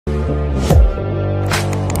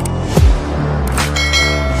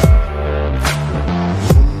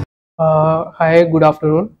Hi, good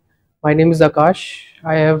afternoon. My name is Akash.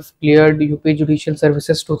 I have cleared UP Judicial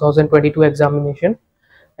Services 2022 examination,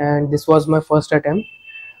 and this was my first attempt.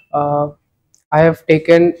 Uh, I have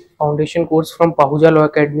taken foundation course from Pahuja Law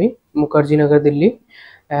Academy, Mukherjee Nagar, Delhi,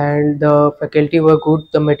 and the faculty were good,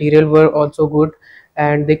 the material were also good,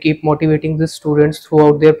 and they keep motivating the students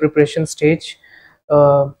throughout their preparation stage.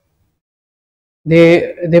 Uh,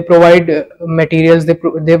 they provide materials,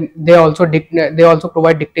 they also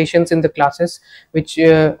provide dictations in the classes, which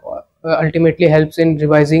ultimately helps in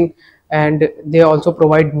revising, and they also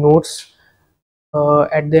provide notes.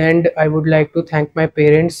 At the end, I would like to thank my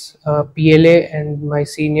parents, PLA, and my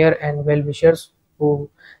senior and well wishers who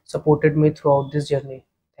supported me throughout this journey.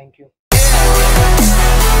 Thank you.